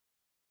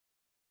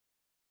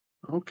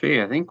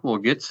Okay, I think we'll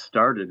get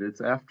started.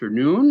 It's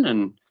afternoon,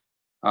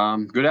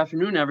 and good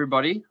afternoon,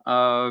 everybody.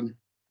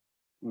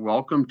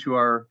 Welcome to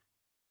our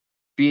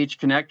BH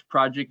Connect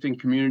project and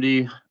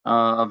community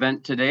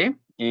event today,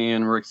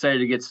 and we're excited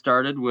to get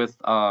started with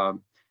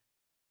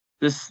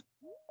this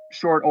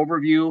short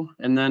overview,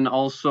 and then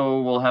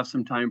also we'll have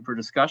some time for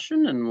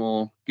discussion, and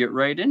we'll get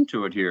right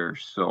into it here.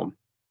 So,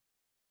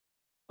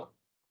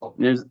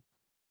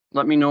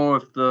 let me know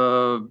if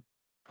the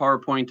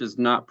PowerPoint is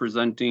not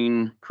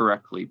presenting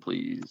correctly,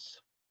 please.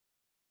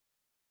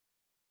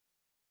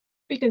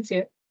 We can see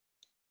it.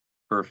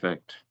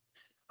 Perfect.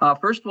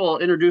 First, we'll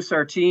introduce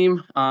our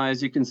team.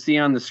 As you can see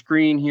on the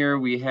screen here,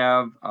 we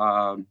have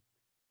all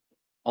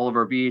of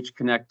our BH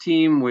Connect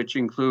team, which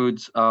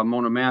includes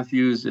Mona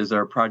Matthews is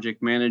our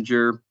project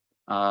manager.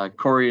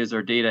 Corey is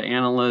our data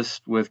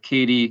analyst, with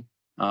Katie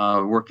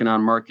working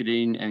on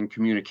marketing and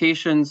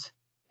communications.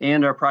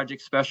 And our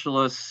project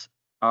specialists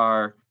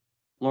are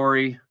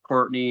Lori,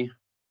 Courtney,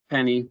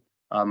 Penny,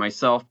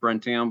 myself,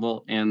 Brent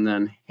Amble, and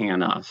then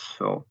Hannah.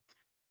 So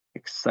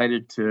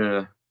excited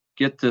to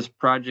get this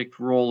project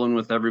rolling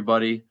with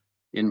everybody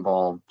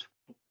involved.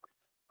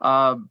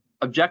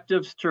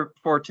 Objectives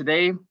for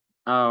today,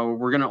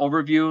 we're going to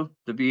overview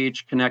the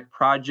BH Connect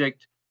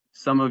project.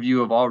 Some of you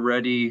have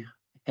already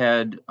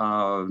had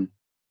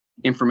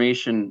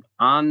information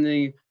on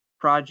the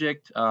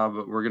project,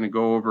 but we're going to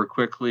go over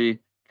quickly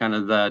kind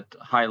of that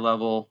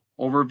high-level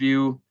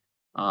overview,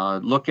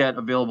 look at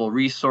available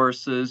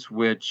resources,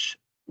 which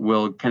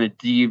will kind of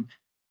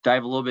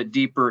dive a little bit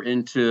deeper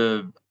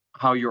into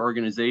how your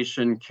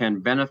organization can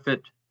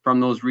benefit from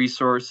those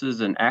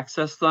resources and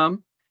access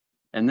them.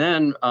 And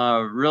then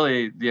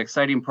really the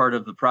exciting part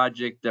of the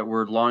project that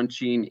we're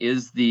launching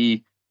is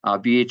the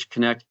BH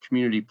Connect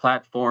community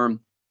platform,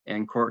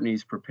 and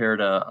Courtney's prepared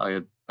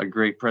a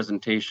great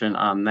presentation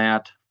on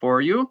that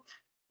for you.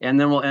 And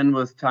then we'll end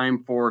with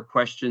time for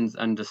questions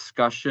and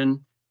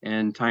discussion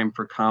and time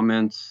for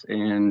comments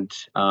and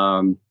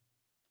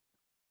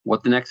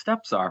what the next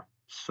steps are.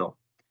 So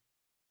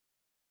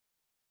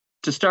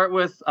to start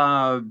with,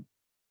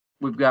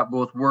 we've got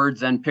both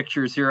words and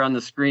pictures here on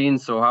the screen,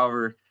 so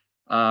however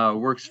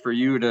works for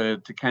you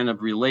to kind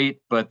of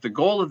relate. But the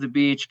goal of the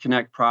BH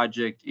Connect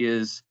project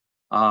is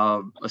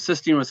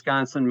assisting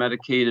Wisconsin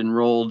Medicaid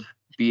enrolled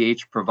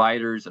BH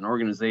providers and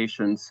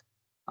organizations,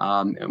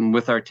 and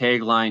with our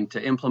tagline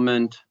to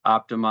implement,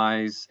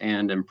 optimize,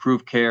 and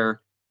improve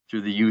care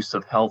through the use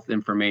of health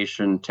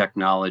information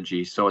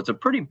technology. So it's a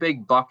pretty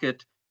big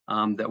bucket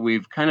that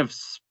we've kind of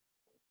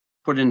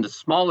put into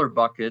smaller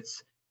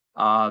buckets.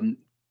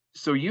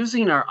 So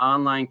using our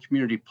online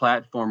community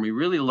platform, we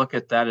really look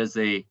at that as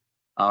a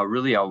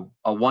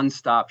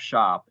one-stop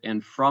shop.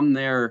 And from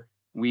there,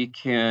 we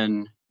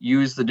can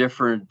use the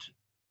different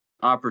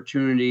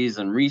opportunities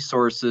and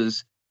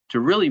resources to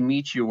really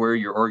meet you where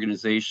your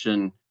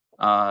organization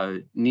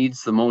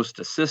needs the most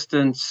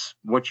assistance,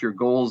 what your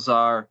goals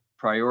are,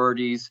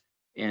 priorities,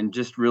 and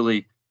just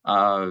really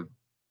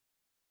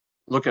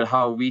look at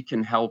how we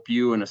can help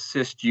you and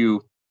assist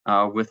you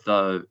with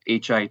the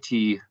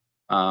HIT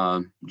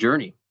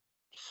journey.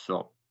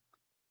 So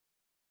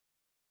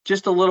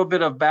just a little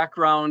bit of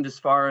background as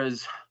far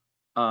as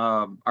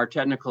our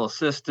technical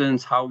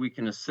assistance, how we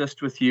can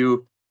assist with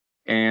you,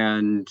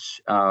 and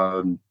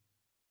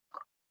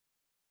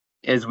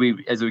as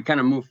we kind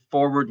of move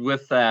forward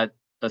with that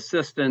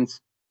assistance,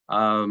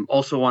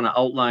 also want to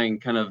outline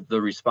kind of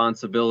the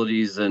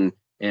responsibilities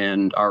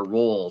and our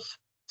roles.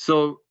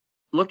 So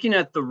looking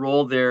at the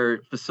role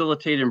there,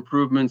 facilitate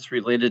improvements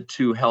related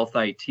to health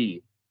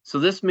IT. So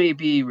this may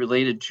be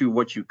related to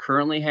what you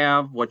currently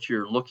have, what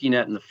you're looking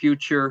at in the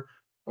future,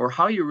 or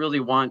how you really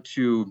want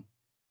to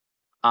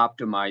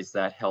optimize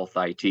that health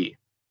IT.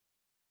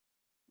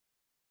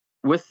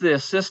 With the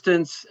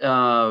assistance,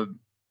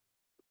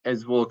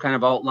 as we'll kind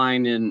of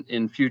outline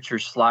in future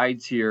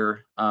slides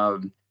here,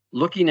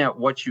 looking at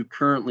what you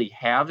currently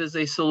have as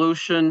a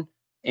solution,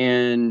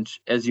 and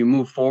as you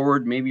move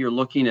forward, maybe you're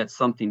looking at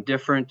something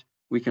different,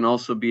 we can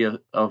also be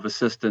of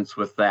assistance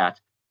with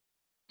that.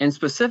 And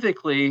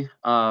specifically,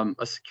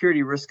 a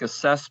security risk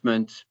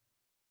assessment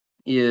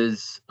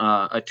is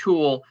a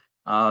tool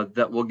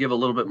that we'll give a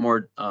little bit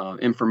more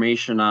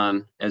information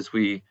on as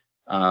we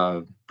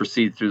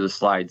proceed through the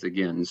slides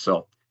again.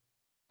 So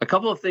a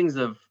couple of things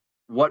of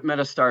what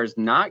MetaStar is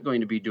not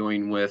going to be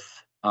doing with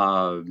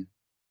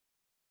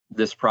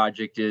this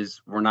project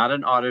is we're not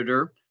an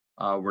auditor.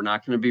 We're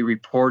not going to be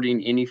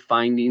reporting any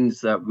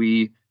findings that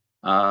we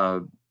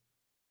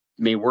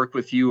may work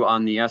with you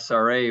on the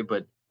SRA,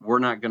 but we're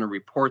not going to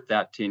report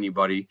that to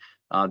anybody.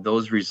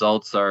 Those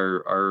results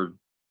are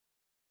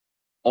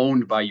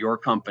owned by your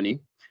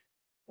company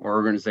or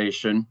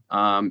organization.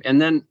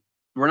 And then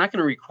we're not going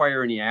to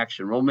require any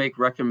action. We'll make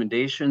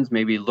recommendations,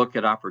 maybe look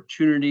at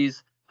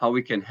opportunities, how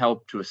we can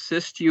help to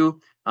assist you,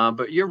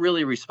 but you're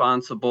really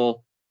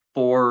responsible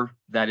for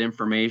that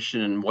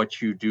information and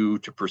what you do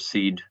to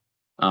proceed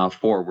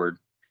forward.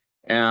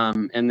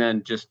 And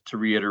then just to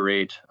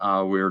reiterate,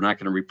 we're not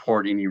going to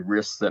report any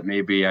risks that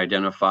may be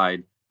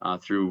identified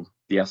through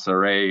the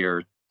SRA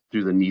or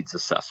through the needs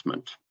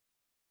assessment.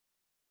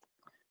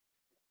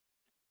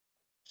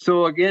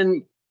 So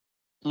again,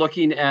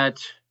 looking at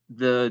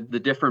the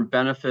different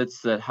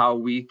benefits that how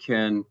we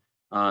can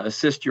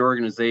assist your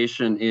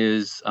organization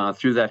is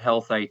through that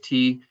health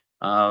IT,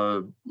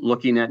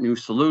 looking at new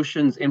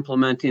solutions,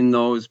 implementing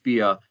those, be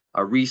a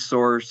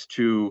resource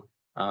to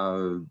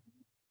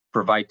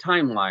provide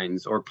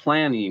timelines or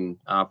planning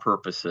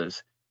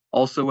purposes.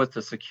 Also with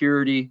the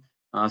security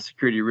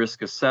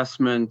risk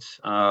assessment,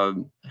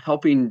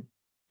 helping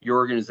your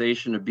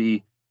organization to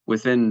be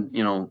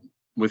within,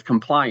 with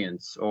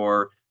compliance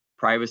or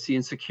privacy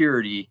and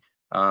security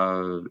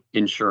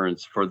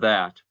insurance for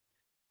that.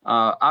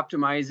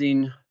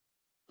 Optimizing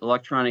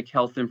electronic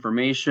health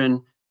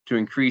information to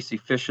increase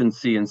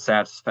efficiency and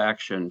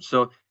satisfaction.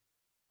 So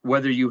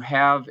whether you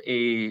have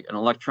an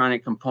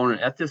electronic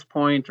component at this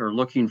point or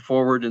looking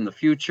forward in the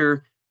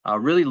future,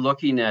 really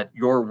looking at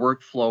your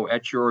workflow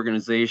at your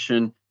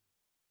organization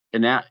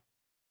and that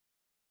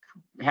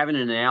having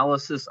an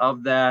analysis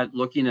of that,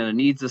 looking at a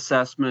needs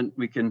assessment,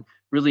 we can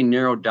really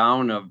narrow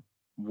down of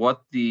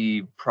what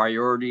the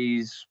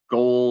priorities,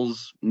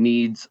 goals,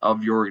 needs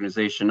of your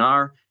organization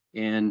are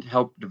and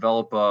help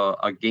develop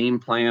a game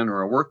plan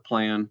or a work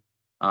plan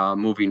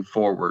moving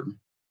forward.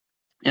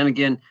 And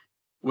again,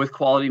 with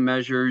quality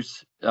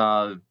measures, we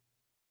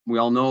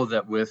all know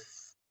that with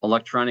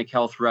electronic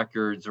health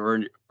records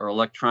or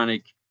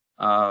electronic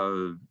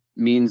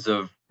means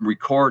of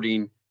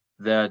recording,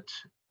 that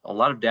a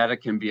lot of data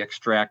can be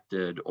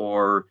extracted,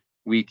 or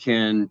we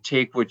can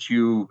take what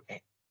you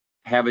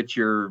have at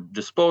your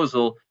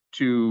disposal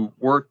to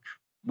work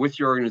with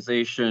your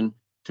organization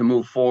to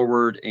move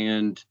forward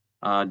and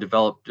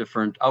develop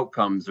different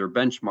outcomes or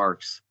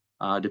benchmarks,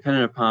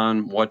 depending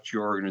upon what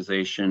your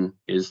organization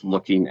is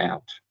looking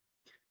at.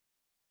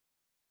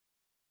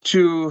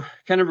 To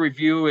kind of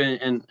review,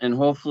 and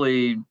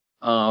hopefully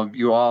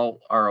you all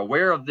are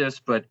aware of this,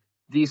 but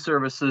these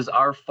services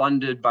are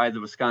funded by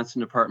the Wisconsin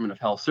Department of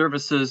Health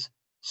Services,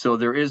 so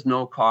there is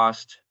no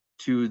cost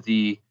to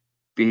the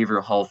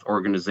behavioral health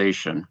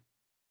organization.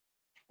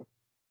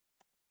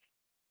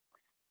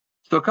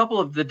 So a couple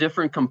of the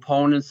different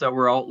components that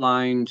were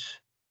outlined,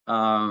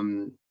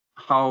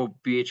 how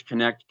BH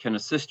Connect can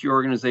assist your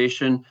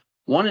organization.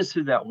 One is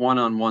through that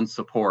one-on-one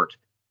support,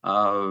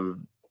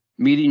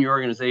 meeting your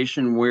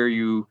organization where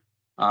you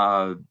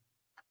have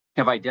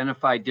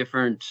identified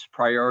different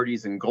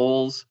priorities and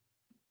goals.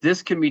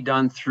 This can be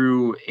done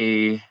through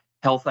a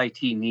health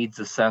IT needs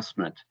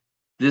assessment.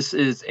 This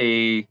is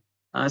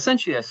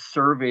essentially a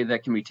survey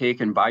that can be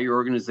taken by your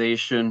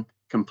organization,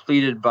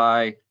 completed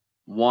by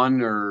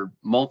one or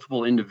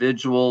multiple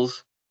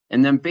individuals,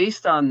 and then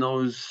based on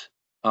those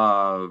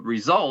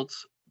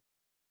results,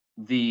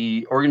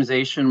 the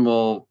organization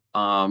will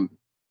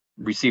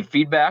receive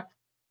feedback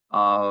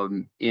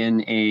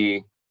in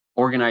a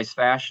organized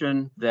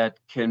fashion that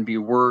can be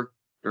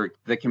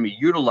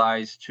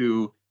utilized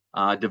to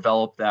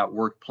develop that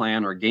work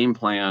plan or game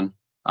plan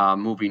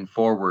moving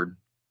forward.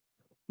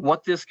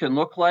 What this can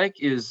look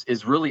like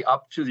is really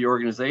up to the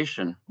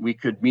organization. We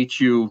could meet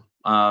you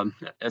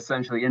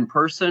essentially in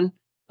person,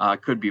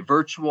 could be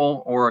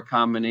virtual, or a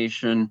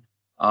combination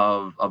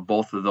of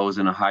both of those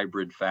in a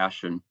hybrid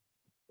fashion.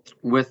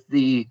 With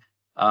the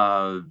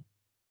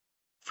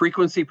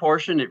frequency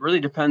portion, it really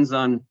depends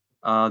on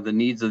the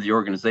needs of the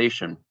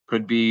organization.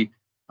 Could be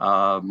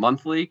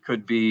monthly,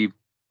 could be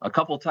a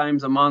couple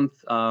times a month,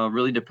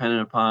 really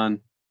dependent upon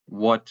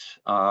what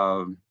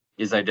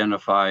is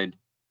identified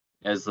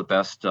as the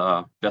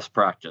best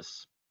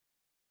practice.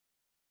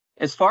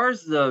 As far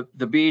as the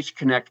BH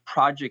Connect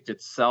project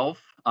itself,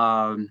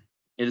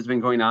 it has been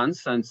going on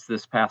since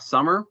this past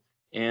summer,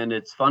 and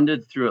it's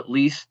funded through at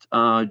least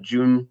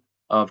June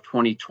of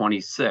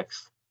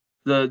 2026.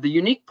 The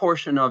unique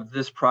portion of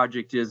this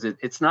project is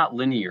it's not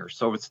linear,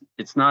 so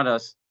it's not a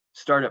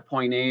start at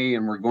point A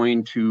and we're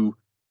going to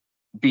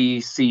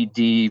B, C,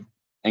 D,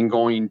 and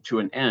going to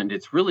an end.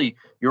 It's really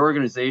your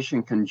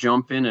organization can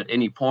jump in at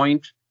any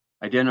point,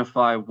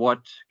 identify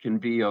what can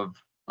be of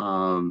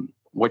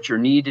what your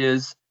need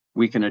is.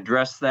 We can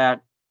address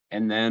that,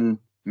 and then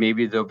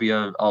maybe there'll be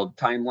a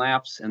time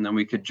lapse, and then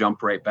we could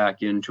jump right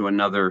back into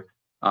another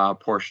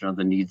portion of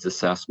the needs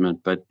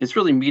assessment. But it's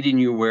really meeting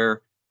you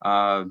where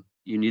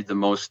you need the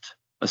most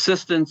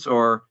assistance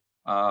or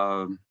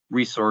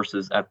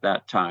resources at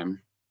that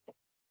time.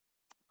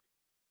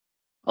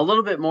 A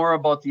little bit more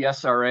about the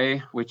SRA,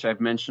 which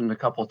I've mentioned a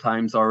couple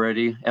times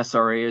already.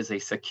 SRA is a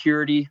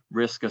security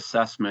risk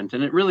assessment,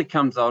 and it really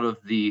comes out of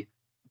the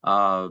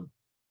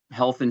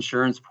Health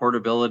Insurance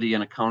Portability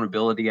and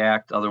Accountability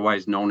Act,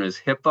 otherwise known as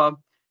HIPAA.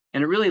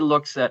 And it really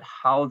looks at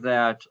how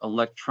that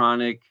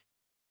electronic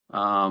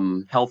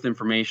health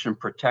information,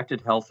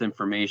 protected health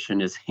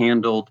information, is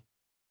handled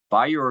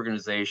by your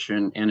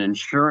organization and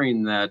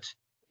ensuring that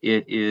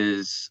it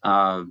is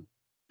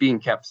being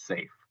kept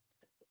safe.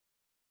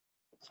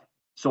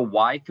 So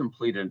why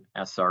complete an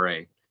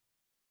SRA?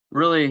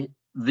 Really,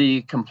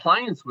 the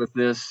compliance with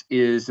this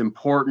is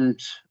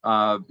important,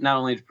 not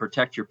only to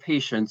protect your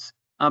patients,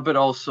 but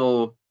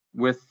also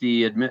with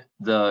the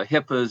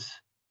HIPAA's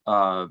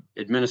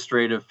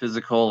administrative,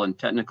 physical, and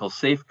technical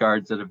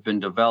safeguards that have been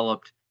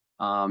developed,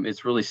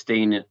 it's really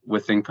staying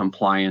within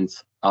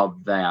compliance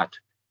of that.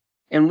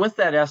 And with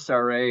that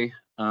SRA,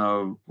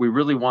 we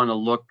really want to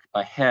look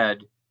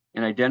ahead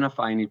and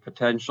identify any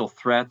potential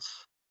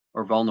threats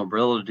or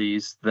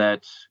vulnerabilities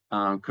that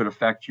could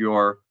affect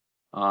your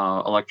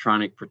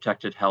electronic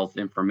protected health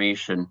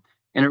information.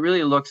 And it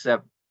really looks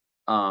at,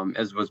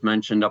 as was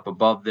mentioned up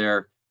above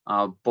there,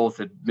 both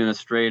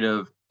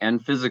administrative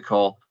and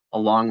physical,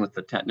 along with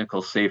the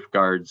technical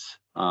safeguards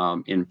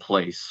in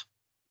place.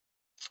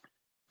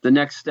 The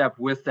next step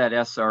with that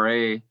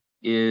SRA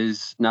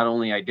is not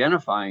only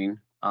identifying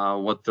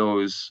what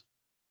those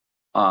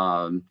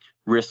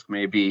risks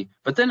may be,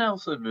 but then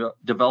also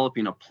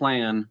developing a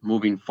plan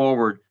moving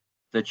forward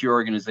that your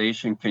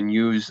organization can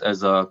use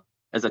as a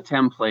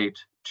template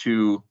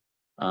to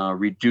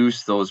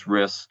reduce those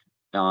risks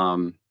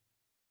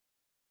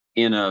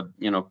in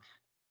a,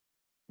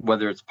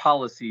 whether it's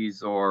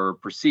policies or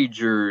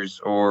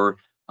procedures or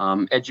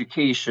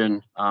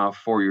education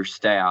for your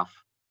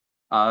staff.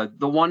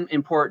 The one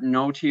important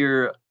note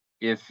here,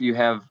 if you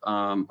have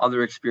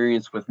other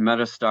experience with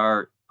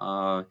MetaStar,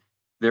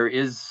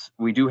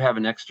 we do have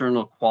an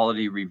external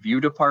quality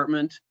review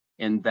department,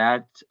 and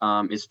that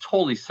is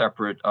totally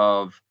separate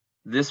of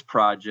this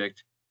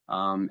project,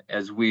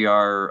 as we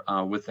are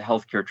with the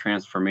healthcare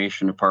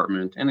transformation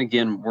department. And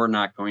again, we're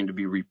not going to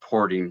be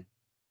reporting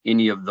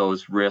any of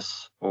those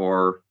risks,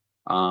 or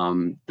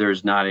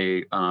there's not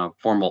a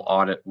formal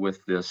audit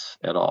with this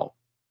at all.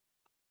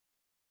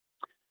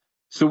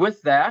 So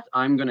with that,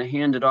 I'm going to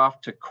hand it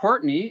off to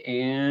Courtney,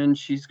 and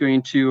she's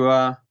going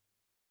to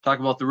talk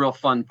about the real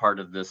fun part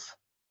of this.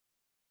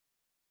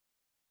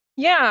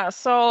 Yeah,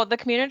 so the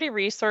community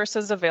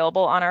resources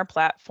available on our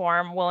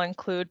platform will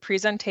include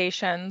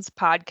presentations,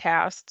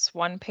 podcasts,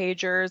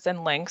 one-pagers,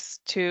 and links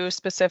to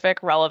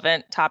specific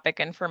relevant topic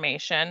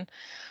information.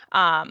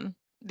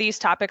 These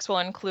topics will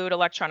include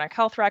electronic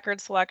health record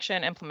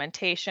selection,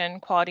 implementation,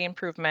 quality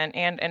improvement,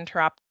 and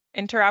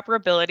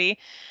interoperability.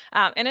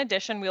 In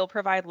addition, we will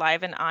provide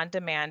live and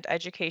on-demand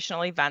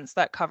educational events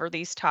that cover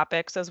these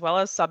topics, as well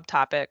as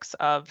subtopics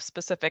of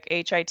specific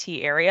HIT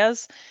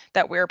areas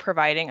that we're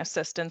providing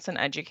assistance and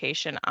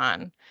education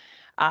on.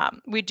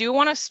 We do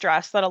want to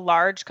stress that a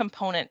large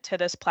component to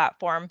this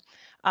platform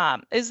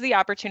is the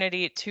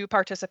opportunity to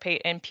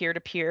participate in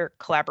peer-to-peer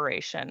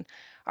collaboration.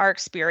 Our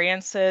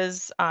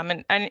experiences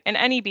in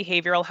any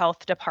behavioral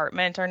health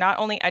department are not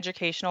only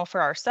educational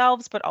for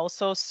ourselves, but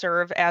also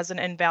serve as an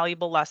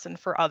invaluable lesson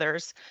for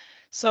others.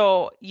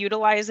 So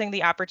utilizing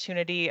the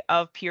opportunity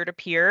of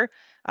peer-to-peer,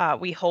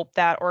 we hope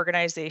that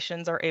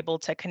organizations are able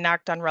to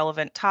connect on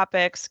relevant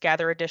topics,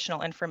 gather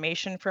additional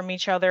information from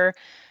each other.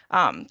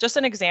 Just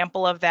an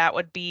example of that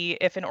would be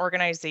if an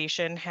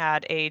organization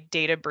had a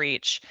data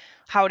breach.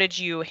 How did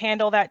you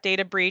handle that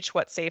data breach?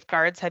 What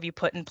safeguards have you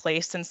put in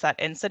place since that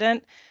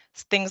incident?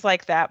 Things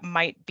like that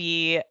might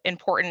be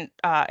important,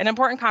 an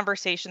important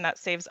conversation that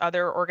saves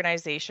other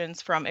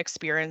organizations from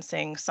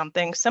experiencing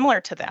something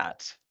similar to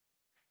that.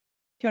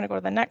 Do you want to go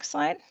to the next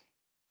slide?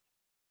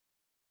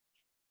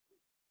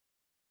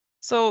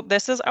 So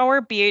this is our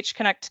BH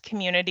Connect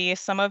community.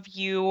 Some of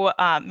you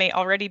may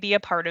already be a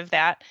part of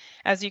that.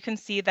 As you can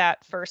see,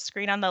 that first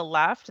screen on the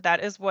left,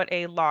 that is what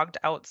a logged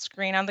out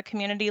screen on the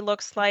community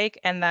looks like.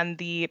 And then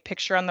the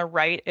picture on the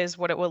right is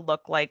what it would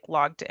look like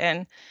logged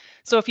in.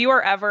 So if you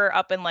are ever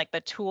up in like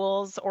the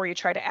tools, or you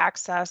try to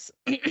access,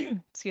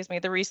 excuse me,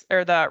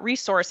 the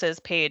resources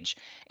page,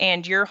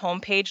 and your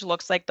home page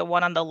looks like the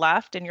one on the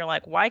left, and you're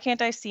like, why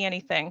can't I see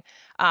anything?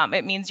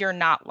 It means you're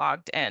not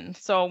logged in.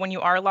 So when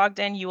you are logged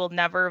in, you will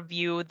never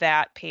view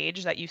that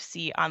page that you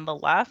see on the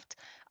left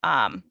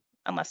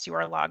unless you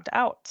are logged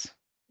out.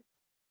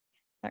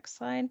 Next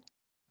slide.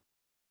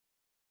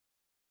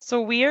 So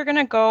we are going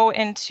to go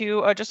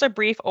into just a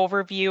brief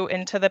overview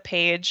into the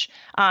page,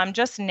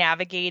 just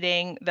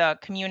navigating the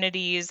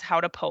communities,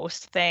 how to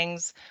post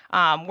things,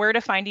 where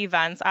to find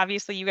events.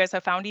 Obviously, you guys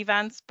have found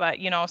events, but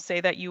say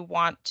that you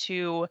want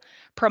to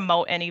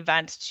promote an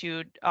event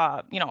to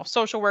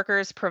social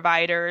workers,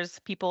 providers,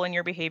 people in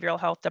your behavioral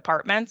health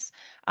departments.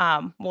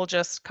 We'll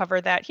just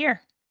cover that here.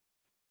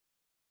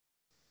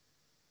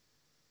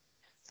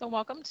 So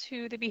welcome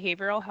to the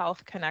Behavioral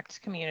Health Connect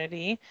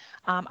community.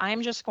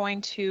 I'm just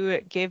going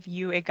to give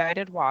you a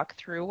guided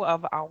walkthrough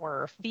of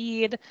our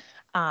feed,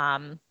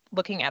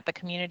 looking at the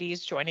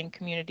communities, joining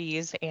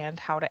communities, and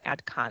how to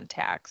add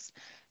contacts.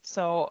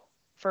 So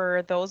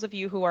for those of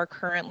you who are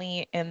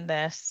currently in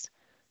this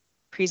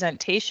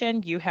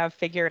presentation, you have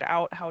figured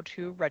out how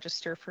to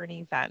register for an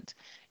event.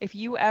 If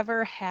you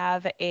ever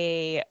have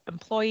an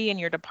employee in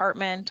your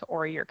department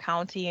or your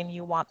county and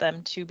you want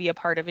them to be a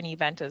part of an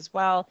event as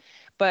well,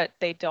 but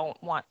they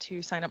don't want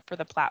to sign up for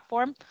the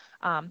platform,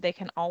 they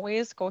can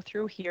always go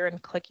through here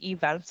and click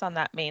events on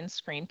that main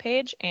screen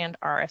page and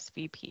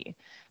RSVP.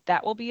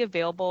 That will be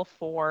available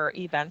for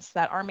events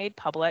that are made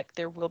public.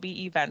 There will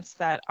be events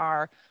that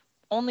are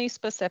only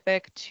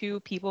specific to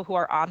people who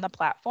are on the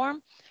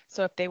platform.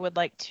 So if they would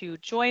like to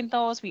join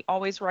those, we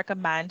always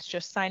recommend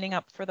just signing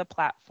up for the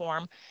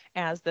platform,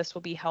 as this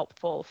will be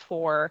helpful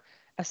for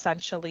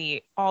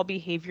essentially all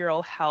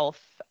behavioral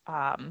health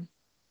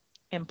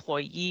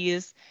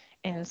employees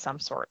in some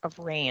sort of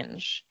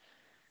range.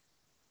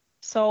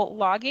 So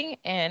logging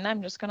in,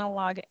 I'm just going to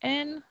log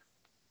in.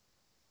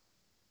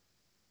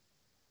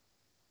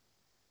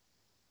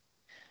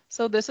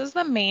 So this is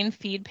the main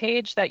feed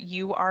page that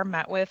you are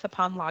met with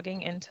upon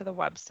logging into the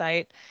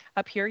website.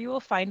 Up here, you will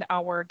find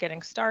our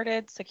Getting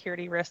Started,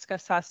 Security Risk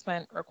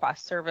Assessment,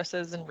 Request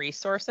Services, and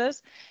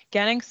Resources.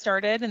 Getting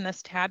Started, in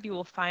this tab, you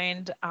will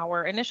find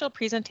our initial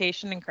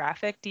presentation and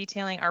graphic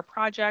detailing our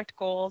project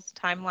goals,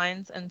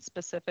 timelines, and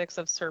specifics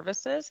of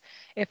services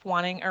if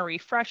wanting a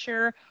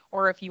refresher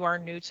or if you are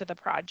new to the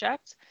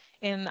project.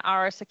 In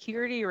our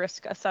Security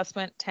Risk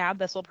Assessment tab,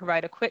 this will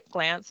provide a quick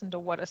glance into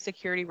what a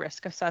security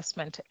risk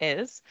assessment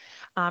is.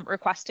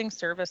 Requesting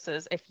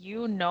services, if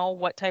you know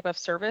what type of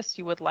service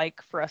you would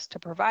like for us to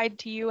provide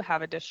to you,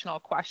 have additional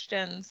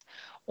questions,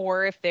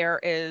 or if there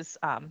is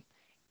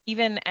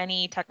even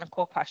any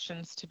technical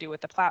questions to do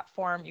with the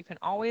platform, you can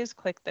always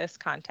click this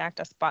Contact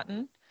Us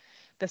button.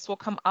 This will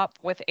come up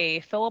with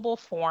a fillable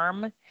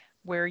form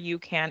where you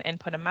can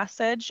input a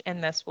message,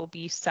 and this will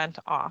be sent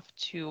off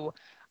to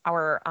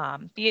our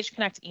BH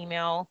Connect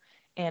email.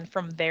 And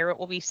from there, it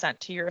will be sent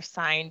to your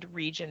assigned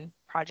region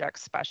project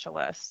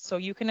specialist. So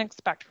you can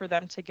expect for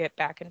them to get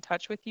back in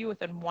touch with you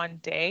within 1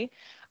 day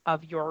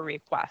of your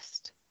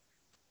request.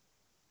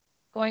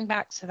 Going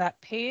back to that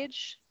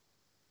page,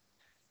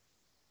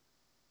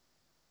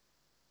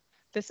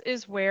 this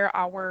is where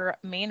our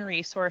main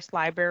resource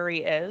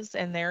library is,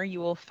 and there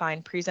you will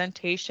find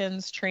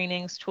presentations,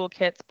 trainings,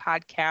 toolkits,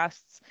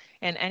 podcasts,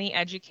 and any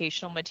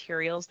educational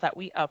materials that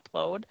we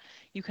upload.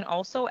 You can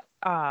also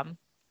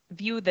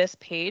view this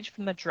page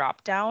from the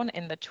drop-down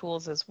in the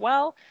tools as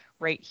well,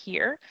 right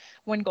here.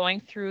 When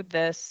going through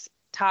this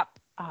top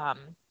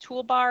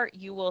toolbar,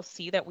 you will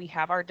see that we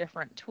have our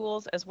different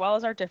tools as well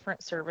as our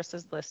different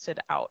services listed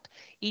out.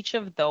 Each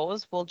of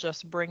those will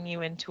just bring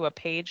you into a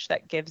page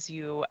that gives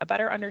you a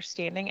better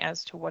understanding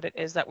as to what it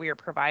is that we are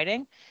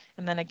providing.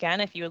 And then again,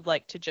 if you would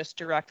like to just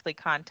directly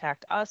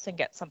contact us and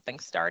get something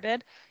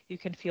started, you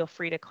can feel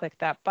free to click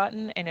that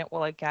button and it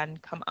will again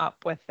come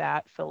up with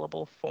that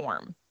fillable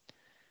form.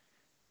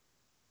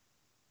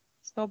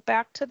 So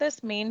back to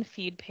this main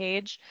feed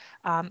page,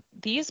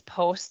 these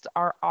posts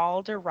are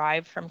all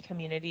derived from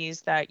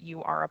communities that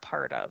you are a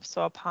part of.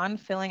 So upon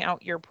filling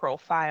out your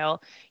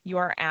profile, you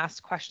are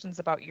asked questions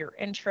about your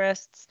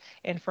interests,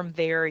 and from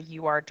there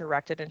you are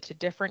directed into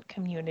different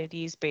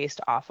communities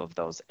based off of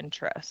those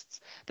interests.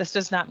 This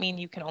does not mean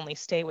you can only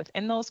stay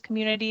within those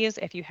communities.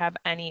 If you have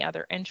any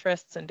other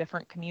interests in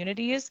different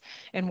communities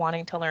and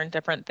wanting to learn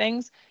different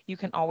things, you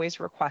can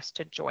always request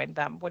to join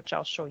them, which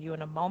I'll show you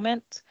in a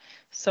moment.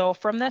 So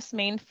from this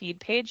main feed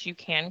page, you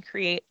can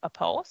create a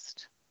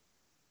post.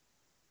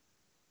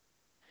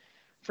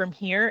 From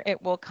here,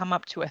 it will come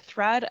up to a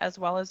thread, as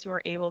well as you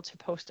are able to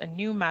post a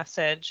new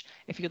message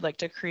if you'd like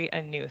to create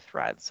a new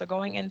thread. So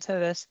going into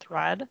this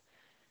thread,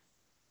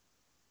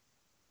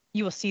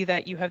 you will see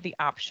that you have the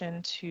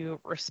option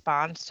to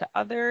respond to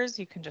others.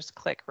 You can just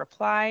click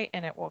reply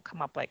and it will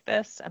come up like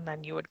this, and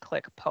then you would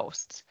click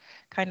post.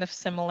 Kind of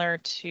similar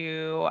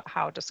to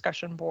how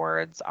discussion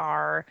boards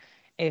are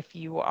if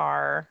you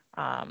are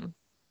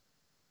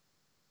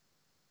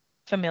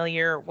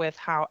familiar with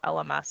how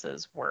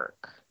LMSs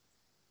work.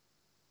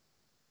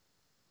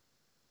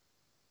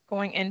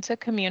 Going into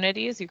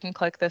communities, you can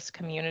click this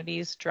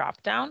communities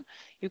drop down.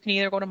 You can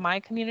either go to my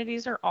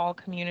communities or all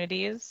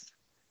communities.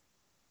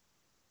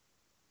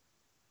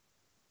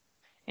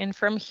 And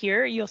from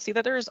here, you'll see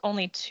that there's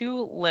only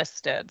 2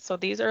 listed. So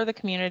these are the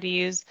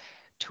communities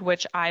to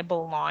which I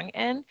belong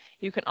in.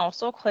 You can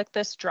also click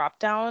this drop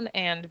down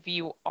and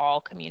view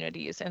all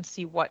communities and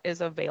see what is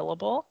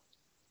available.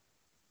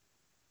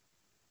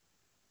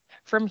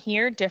 From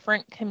here,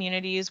 different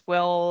communities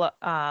will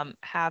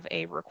have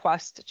a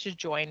request to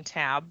join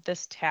tab.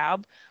 This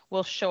tab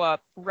will show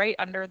up right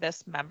under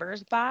this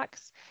members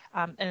box,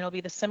 and it'll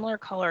be the similar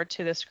color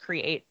to this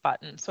create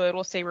button. So it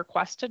will say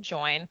request to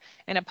join,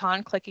 and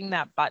upon clicking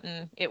that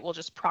button, it will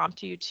just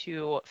prompt you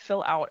to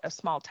fill out a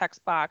small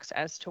text box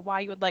as to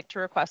why you would like to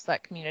request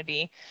that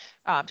community,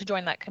 to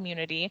join that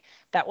community.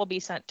 That will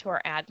be sent to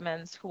our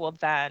admins, who will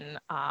then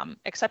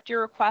accept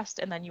your request,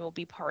 and then you will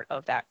be part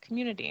of that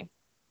community.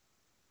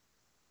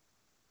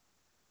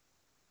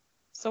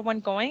 So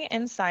when going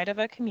inside of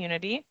a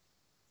community,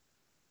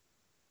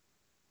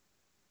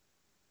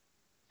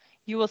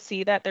 you will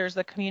see that there's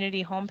the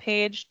community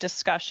homepage,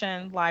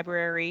 discussion,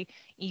 library,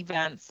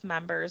 events,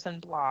 members,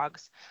 and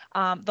blogs.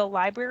 The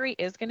library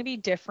is going to be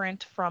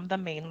different from the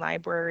main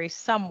library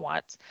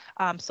somewhat.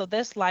 So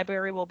this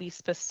library will be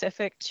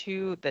specific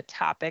to the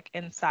topic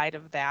inside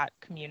of that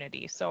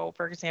community. So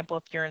for example,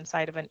 if you're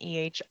inside of an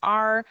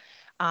EHR,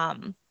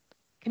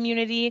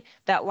 community,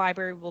 that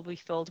library will be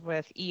filled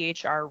with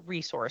EHR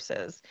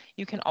resources.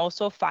 You can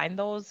also find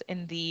those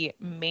in the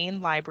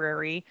main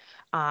library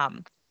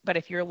But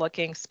if you're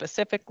looking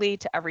specifically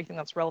to everything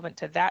that's relevant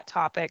to that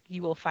topic,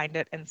 you will find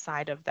it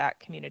inside of that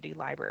community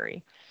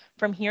library.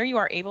 From here, you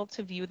are able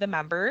to view the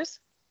members.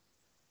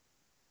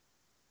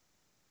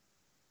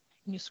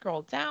 You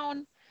scroll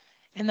down,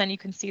 and then you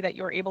can see that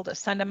you're able to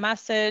send a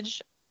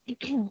message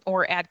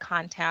or add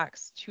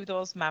contacts to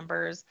those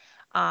members.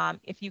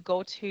 If you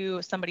go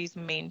to somebody's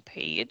main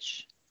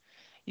page,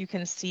 you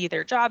can see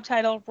their job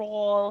title,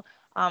 role,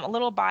 a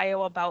little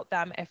bio about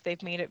them if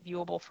they've made it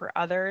viewable for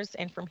others.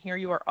 And from here,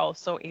 you are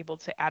also able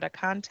to add a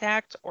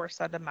contact or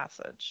send a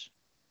message.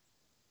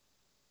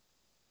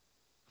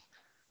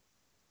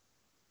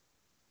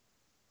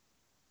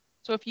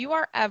 So if you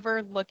are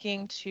ever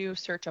looking to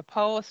search a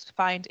post,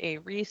 find a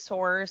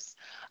resource,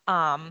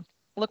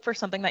 look for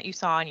something that you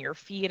saw on your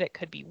feed, it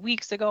could be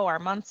weeks ago or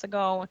months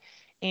ago,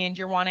 and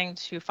you're wanting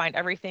to find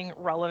everything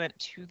relevant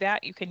to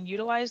that, you can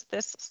utilize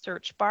this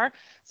search bar.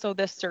 So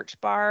this search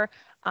bar,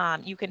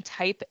 you can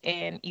type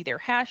in either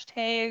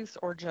hashtags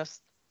or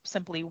just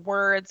simply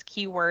words,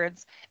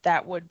 keywords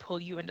that would pull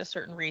you into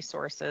certain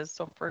resources.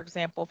 So for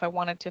example, if I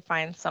wanted to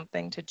find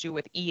something to do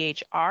with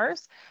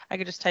EHRs, I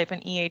could just type in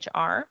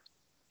EHR.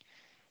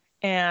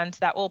 And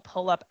that will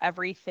pull up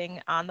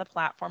everything on the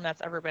platform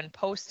that's ever been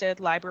posted,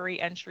 library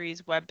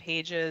entries, web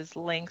pages,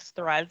 links,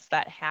 threads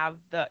that have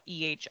the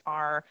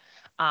EHR,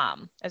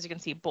 as you can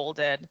see,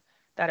 bolded,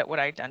 that it would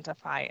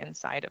identify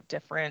inside of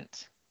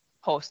different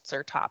posts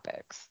or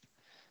topics.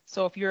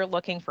 So if you're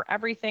looking for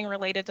everything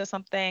related to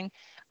something,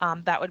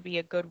 that would be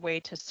a good way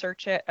to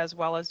search it, as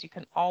well as you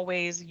can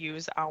always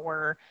use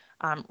our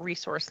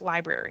resource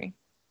library.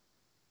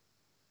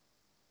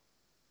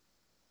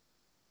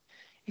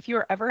 If you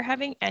are ever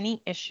having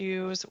any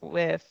issues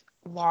with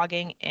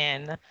logging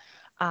in,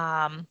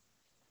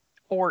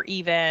 or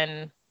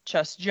even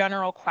just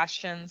general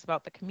questions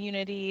about the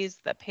communities,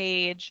 the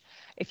page,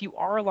 if you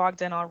are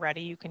logged in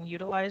already, you can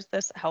utilize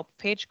this help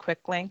page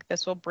quick link.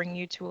 This will bring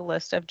you to a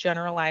list of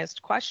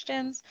generalized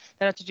questions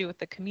that have to do with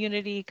the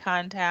community,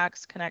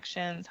 contacts,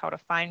 connections, how to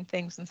find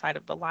things inside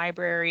of the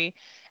library,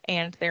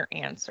 and their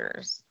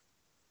answers.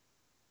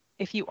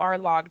 If you are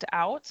logged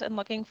out and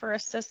looking for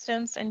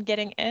assistance in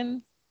getting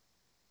in,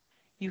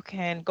 you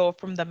can go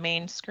from the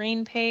main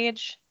screen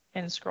page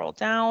and scroll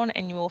down,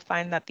 and you will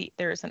find that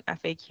there's an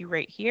FAQ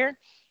right here.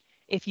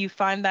 If you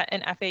find that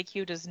an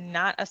FAQ does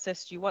not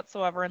assist you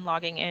whatsoever in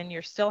logging in,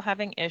 you're still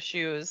having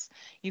issues,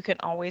 you can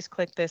always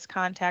click this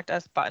Contact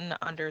Us button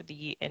under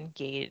the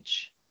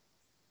Engage.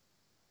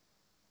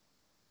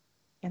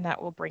 And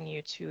that will bring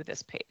you to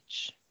this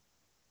page.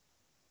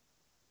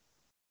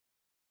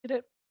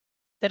 Did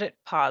it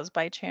pause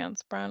by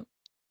chance, Brent?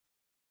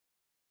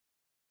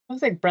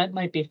 Looks like Brent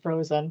might be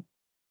frozen.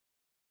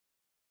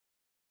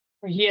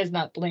 Or he has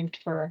not blinked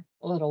for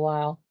a little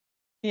while.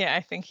 Yeah,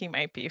 I think he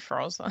might be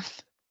frozen.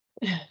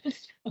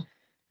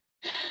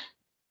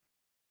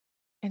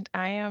 And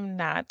I am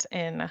not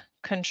in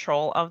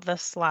control of the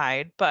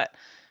slide, but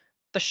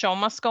the show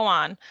must go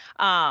on.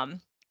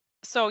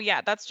 So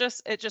yeah,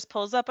 it just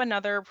pulls up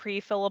another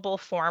pre-fillable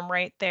form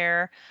right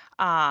there.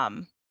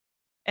 And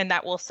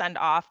that will send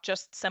off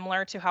just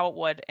similar to how it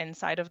would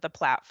inside of the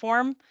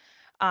platform.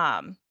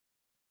 Um,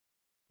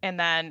 and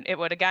then it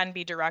would again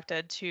be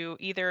directed to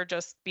either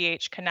just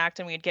BH Connect,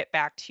 and we'd get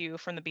back to you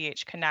from the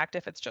BH Connect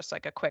if it's just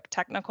like a quick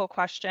technical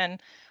question.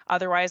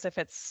 Otherwise, if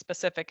it's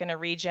specific in a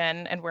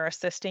region and we're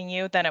assisting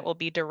you, then it will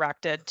be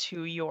directed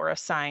to your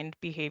assigned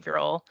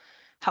behavioral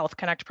health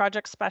connect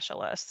project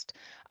specialist.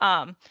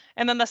 And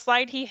then the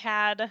slide he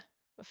had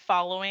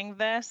following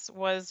this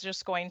was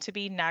just going to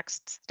be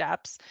next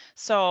steps.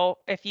 So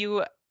if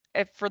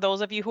for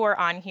those of you who are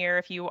on here,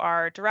 if you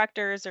are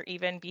directors or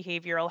even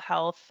behavioral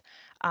health,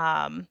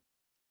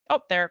 oh,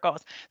 there it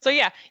goes. So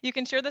yeah, you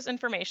can share this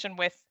information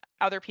with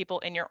other people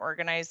in your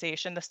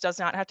organization. This does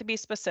not have to be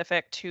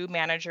specific to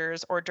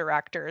managers or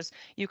directors.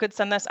 You could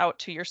send this out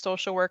to your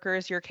social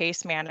workers, your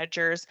case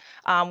managers.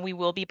 We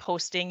will be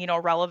posting,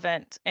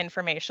 relevant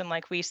information,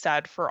 like we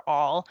said, for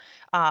all.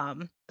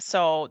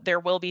 So there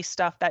will be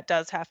stuff that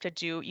does have to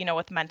do,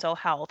 with mental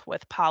health,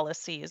 with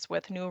policies,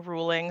 with new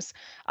rulings.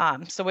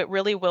 So it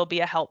really will be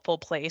a helpful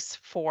place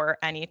for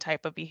any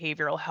type of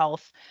behavioral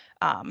health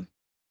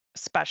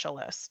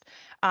specialist.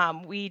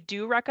 We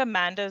do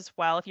recommend as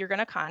well, if you're going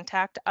to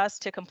contact us,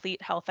 to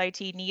complete health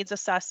IT needs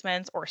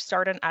assessments or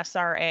start an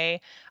SRA,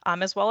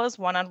 as well as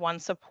one-on-one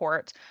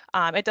support.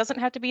 It doesn't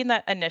have to be in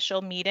that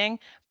initial meeting,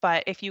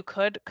 but if you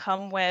could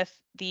come with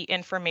the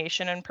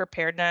information and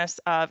preparedness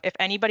of if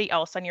anybody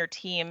else on your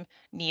team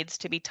needs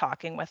to be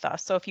talking with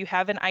us. So if you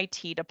have an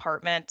IT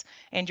department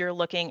and you're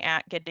looking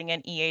at getting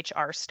an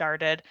EHR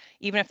started,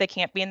 even if they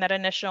can't be in that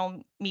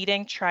initial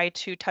meeting, try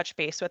to touch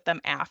base with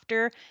them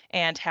after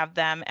and have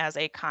them as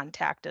a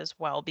contact as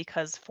well,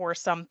 because for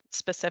some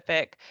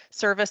specific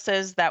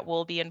services that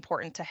will be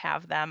important to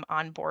have them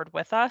on board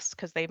with us,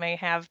 because they may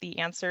have the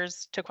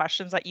answers to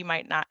questions that you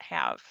might not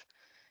have.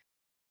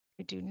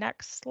 We do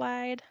next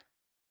slide.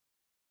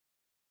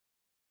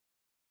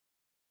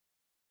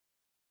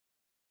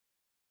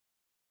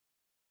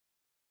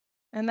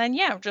 And then,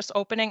 yeah, just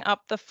opening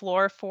up the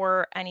floor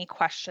for any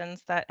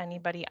questions that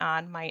anybody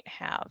on might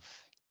have.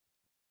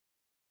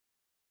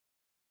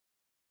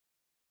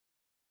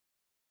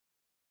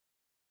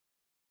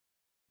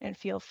 And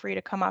feel free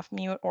to come off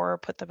mute or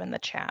put them in the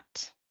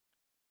chat.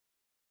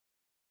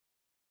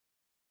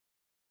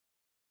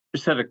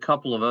 Just had a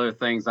couple of other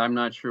things. I'm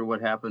not sure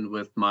what happened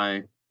with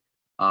my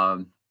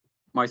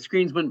my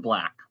screens went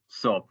black.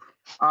 So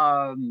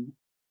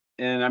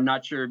and I'm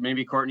not sure,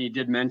 maybe Courtney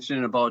did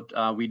mention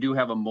about we do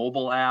have a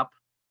mobile app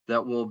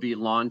that will be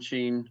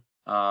launching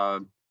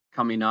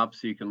coming up,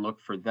 so you can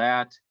look for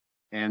that.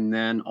 And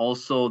then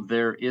also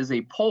there is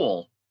a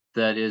poll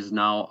that is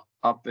now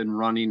up and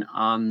running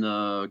on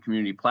the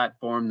community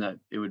platform that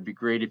it would be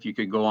great if you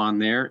could go on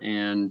there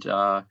and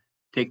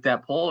take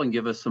that poll and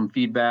give us some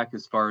feedback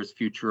as far as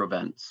future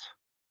events.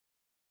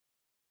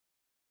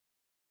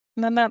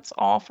 And then that's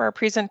all for our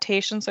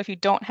presentation. So if you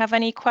don't have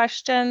any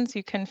questions,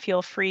 you can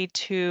feel free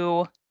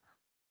to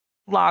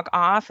log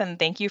off, and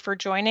thank you for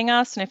joining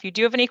us. And if you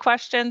do have any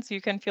questions,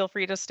 you can feel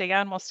free to stay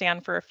on. We'll stay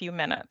on for a few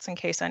minutes in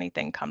case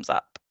anything comes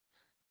up.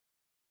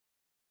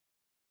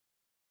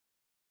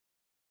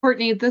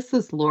 Courtney, this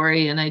is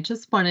Lori, and I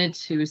just wanted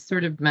to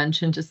sort of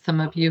mention to some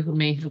of you who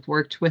may have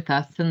worked with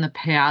us in the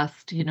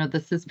past,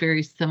 this is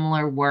very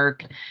similar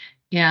work,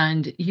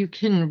 and you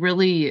can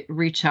really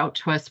reach out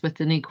to us with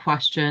any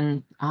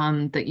question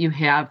that you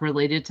have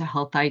related to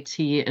health IT.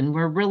 And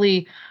we're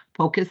really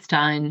focused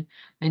on,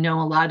 I know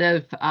a lot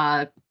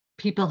of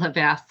people have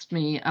asked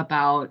me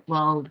about,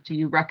 well, do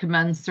you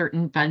recommend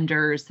certain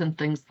vendors and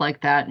things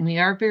like that? And we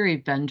are very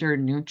vendor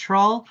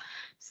neutral.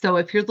 So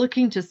if you're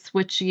looking to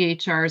switch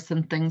EHRs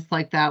and things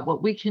like that,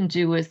 what we can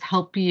do is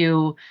help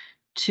you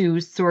to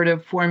sort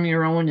of form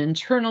your own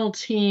internal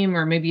team,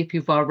 or maybe if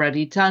you've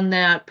already done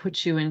that,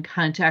 put you in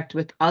contact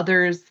with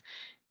others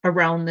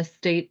around the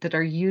state that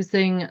are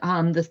using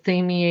the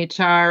same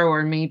EHR,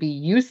 or maybe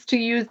used to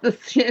use the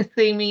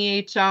same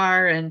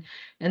EHR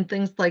and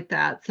things like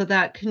that. So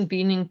that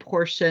convening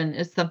portion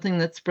is something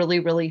that's really,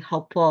 really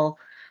helpful.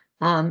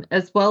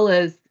 As well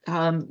as,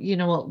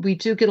 we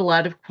do get a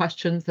lot of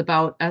questions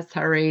about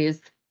SRAs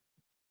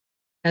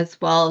as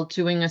well,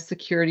 doing a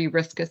security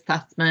risk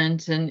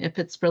assessment, and if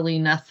it's really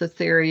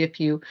necessary, if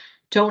you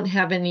don't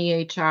have an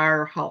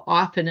EHR, how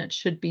often it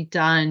should be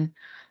done.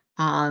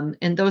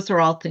 And those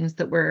are all things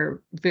that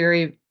we're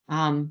very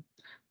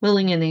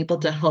willing and able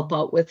to help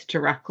out with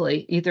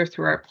directly, either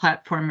through our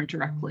platform or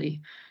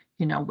directly,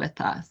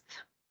 with us.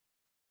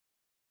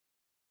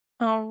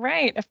 All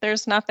right, if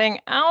there's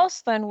nothing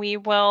else, then we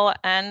will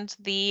end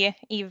the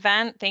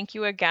event. Thank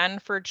you again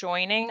for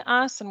joining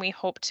us, and we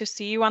hope to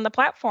see you on the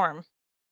platform.